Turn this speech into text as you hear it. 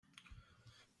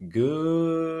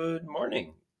Good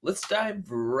morning. Let's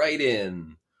dive right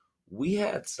in. We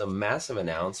had some massive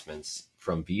announcements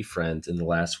from VFriends in the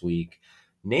last week,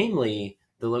 namely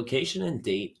the location and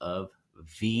date of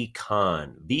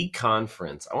VCon, V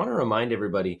Conference. I want to remind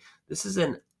everybody this is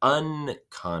an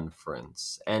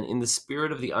unconference. And in the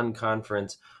spirit of the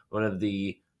unconference, one of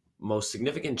the most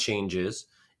significant changes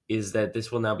is that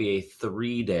this will now be a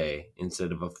 3-day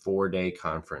instead of a 4-day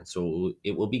conference. So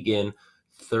it will begin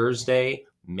Thursday,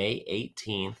 May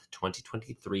 18th,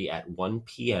 2023 at 1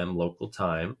 p.m. local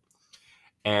time.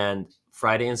 And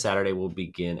Friday and Saturday will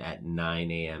begin at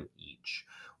 9 a.m. each.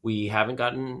 We haven't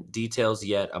gotten details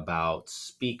yet about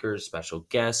speakers, special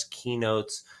guests,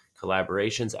 keynotes,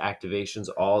 collaborations, activations,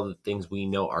 all the things we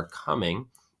know are coming.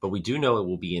 But we do know it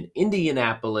will be in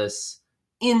Indianapolis,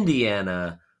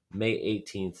 Indiana, May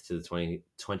 18th to the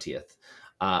 20th.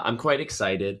 I'm quite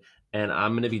excited, and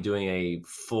I'm going to be doing a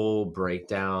full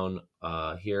breakdown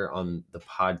here on the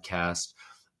podcast.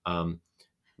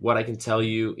 What I can tell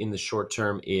you in the short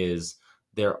term is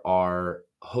there are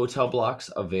hotel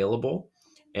blocks available,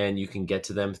 and you can get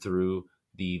to them through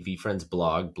the VFriends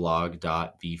blog,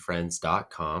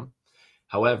 blog.vfriends.com.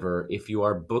 However, if you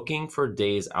are booking for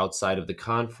days outside of the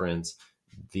conference,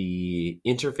 the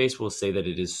interface will say that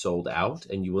it is sold out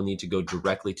and you will need to go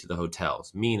directly to the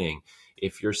hotels. Meaning,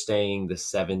 if you're staying the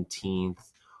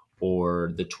 17th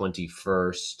or the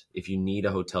 21st, if you need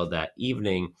a hotel that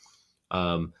evening,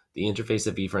 the interface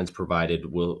that VFriends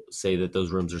provided will say that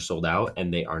those rooms are sold out,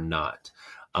 and they are not.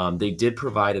 They did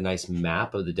provide a nice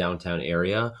map of the downtown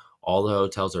area. All the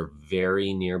hotels are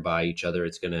very nearby each other.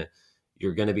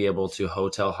 You're gonna be able to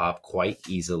hotel hop quite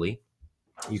easily.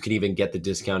 You can even get the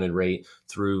discounted rate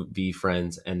through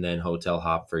VFriends and then hotel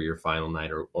hop for your final night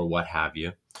or what have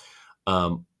you.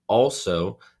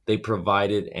 Also, they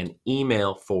provided an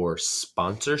email for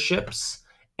sponsorships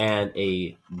and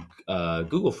a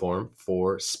Google form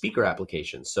for speaker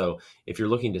applications. So if you're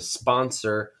looking to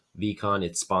sponsor VCon,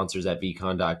 it's sponsors at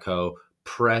vcon.co.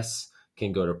 Press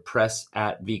can go to press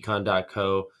at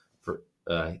vcon.co for,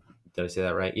 did I say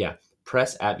that right? Yeah.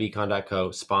 Press at vcon.co,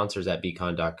 sponsors at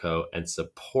vcon.co, and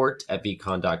support at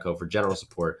vcon.co for general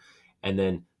support. And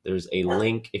then there's a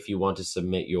link if you want to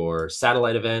submit your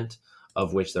satellite event,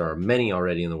 of which there are many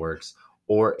already in the works,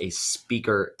 or a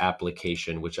speaker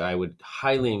application, which I would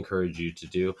highly encourage you to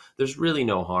do. There's really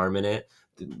no harm in it.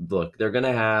 Look, they're going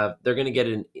to get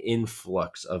an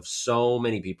influx of so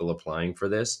many people applying for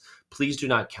this. Please do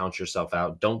not count yourself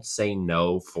out. Don't say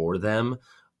no for them.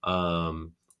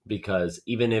 Because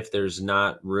even if there's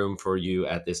not room for you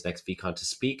at this next VCon to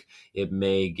speak, it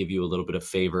may give you a little bit of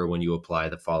favor when you apply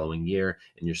the following year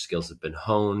and your skills have been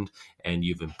honed and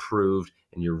you've improved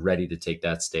and you're ready to take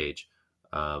that stage.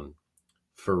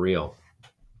 For real.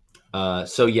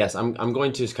 So yes, I'm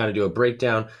going to just kind of do a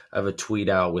breakdown of a tweet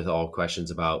out with all questions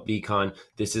about VCon.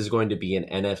 This is going to be an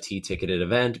NFT ticketed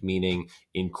event, meaning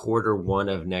in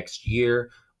Q1 of next year,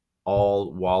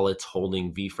 all wallets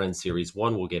holding VFriends Series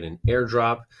 1 will get an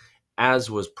airdrop. As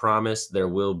was promised, there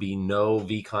will be no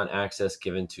VCon access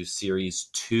given to Series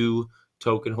 2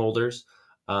 token holders.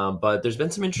 But there's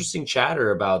been some interesting chatter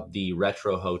about the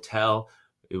Retro Hotel.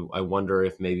 I wonder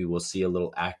if maybe we'll see a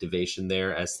little activation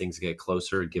there as things get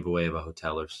closer, a giveaway of a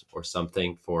hotel or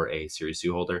something for a Series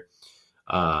 2 holder.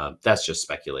 That's just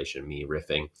speculation, me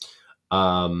riffing.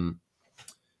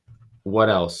 What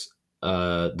else?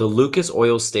 The Lucas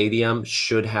Oil Stadium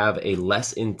should have a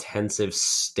less intensive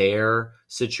stare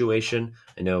situation.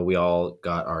 I know we all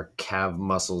got our calf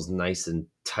muscles nice and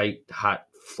tight, hot,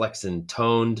 flexing,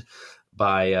 toned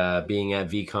by being at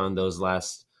VCon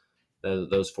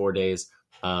those 4 days.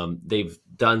 They've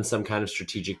done some kind of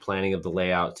strategic planning of the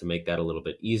layout to make that a little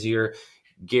bit easier.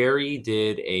 Gary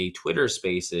did a Twitter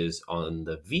Spaces on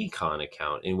the VCon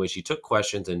account in which he took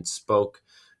questions and spoke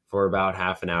for about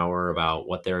half an hour about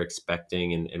what they're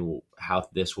expecting and how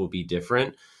this will be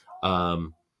different.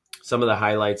 Some of the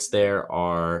highlights there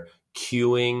are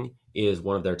queuing is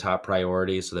one of their top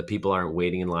priorities so that people aren't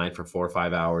waiting in line for 4 or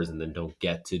 5 hours and then don't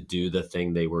get to do the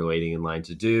thing they were waiting in line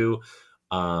to do.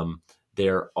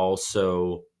 They're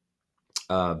also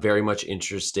very much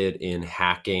interested in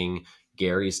hacking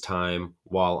Gary's time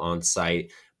while on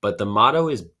site. But the motto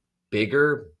is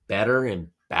bigger, better, and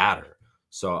badder.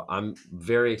 So I'm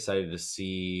very excited to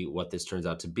see what this turns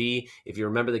out to be. If you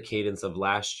remember the cadence of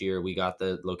last year, we got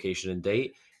the location and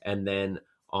date, and then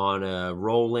on a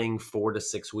rolling 4 to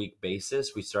 6 week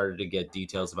basis, we started to get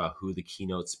details about who the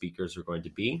keynote speakers are going to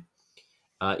be.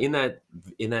 In that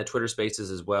Twitter Spaces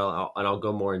as well, and I'll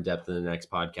go more in depth in the next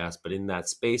podcast. But in that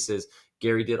Spaces,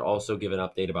 Gary did also give an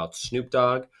update about Snoop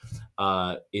Dogg.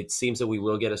 It seems that we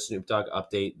will get a Snoop Dogg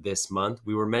update this month.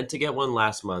 We were meant to get one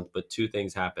last month, but two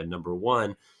things happened. Number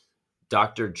one,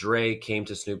 Dr. Dre came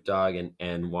to Snoop Dogg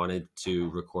and wanted to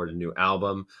record a new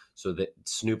album. So that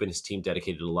Snoop and his team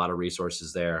dedicated a lot of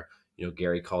resources there. You know,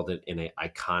 Gary called it an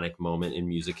iconic moment in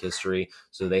music history.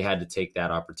 So they had to take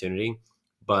that opportunity.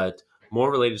 But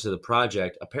more related to the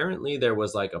project, apparently there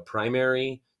was like a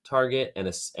primary target and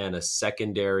a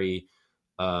secondary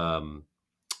um,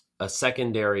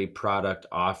 product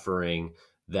offering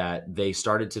that they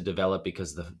started to develop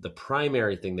because the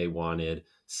primary thing they wanted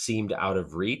seemed out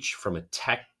of reach from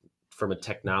a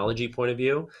technology point of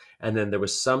view, and then there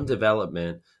was some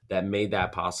development that made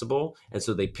that possible, and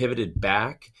so they pivoted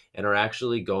back and are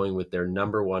actually going with their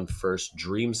number one first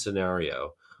dream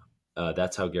scenario.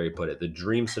 That's how Gary put it, the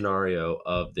dream scenario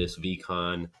of this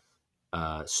VCon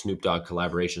Snoop Dogg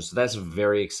collaboration. So that's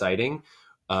very exciting.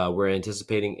 We're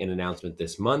anticipating an announcement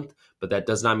this month, but that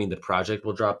does not mean the project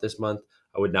will drop this month.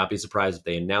 I would not be surprised if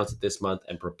they announce it this month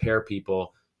and prepare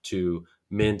people to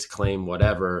mint, claim,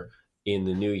 whatever in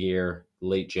the new year,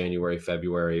 late January,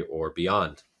 February, or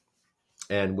beyond.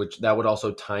 And which that would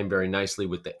also time very nicely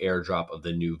with the airdrop of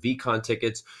the new VCon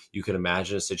tickets. You can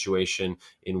imagine a situation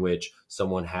in which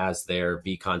someone has their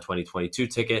VCon 2022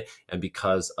 ticket, and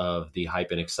because of the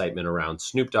hype and excitement around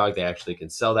Snoop Dogg, they actually can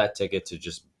sell that ticket to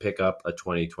just pick up a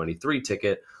 2023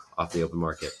 ticket off the open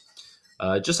market.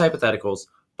 Just hypotheticals,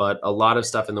 but a lot of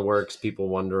stuff in the works. People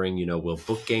wondering, you know, will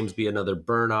book games be another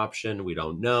burn option? We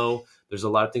don't know. There's a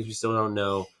lot of things we still don't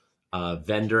know.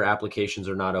 Vendor applications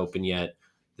are not open yet.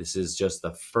 This is just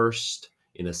the first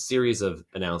in a series of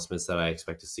announcements that I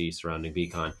expect to see surrounding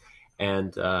VCon.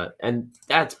 And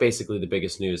that's basically the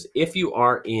biggest news. If you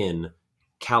are in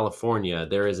California,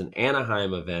 there is an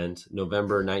Anaheim event,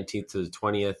 November 19th to the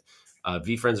 20th.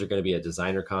 VeeFriends are going to be at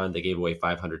DesignerCon. They gave away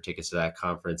 500 tickets to that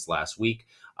conference last week.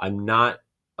 I'm not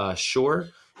sure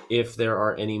if there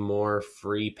are any more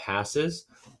free passes,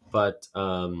 but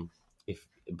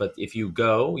if you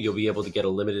go, you'll be able to get a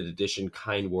limited edition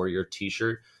Kind Warrior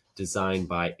t-shirt designed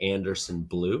by Anderson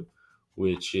Blue,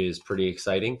 which is pretty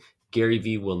exciting. Gary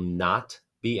Vee will not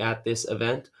be at this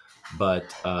event, but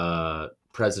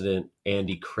President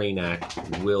Andy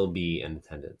Krainak will be in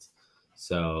attendance.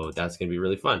 So that's going to be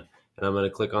really fun. And I'm going to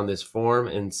click on this form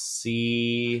and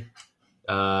see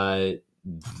there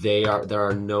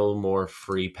are no more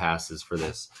free passes for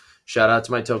this. Shout out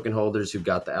to my token holders who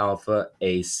got the alpha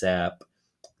ASAP.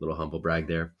 Little humble brag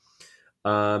there.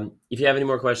 If you have any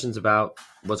more questions about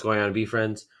what's going on in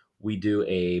VeeFriends, we do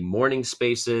a morning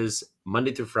spaces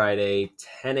Monday through Friday,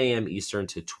 10 a.m. Eastern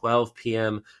to 12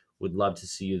 p.m. Would love to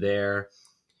see you there.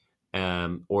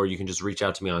 Or you can just reach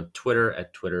out to me on Twitter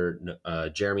at Twitter,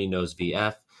 Jeremy Knows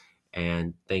VF.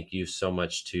 And thank you so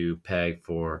much to Peg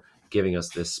for giving us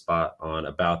this spot on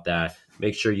About That.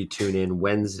 Make sure you tune in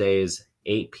Wednesdays,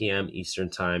 8 p.m.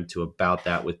 Eastern time to About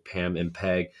That with Pam and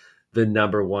Peg, the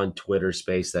number one Twitter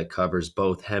space that covers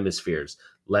both hemispheres.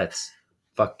 Let's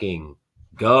fucking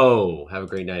go. Have a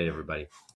great night, everybody.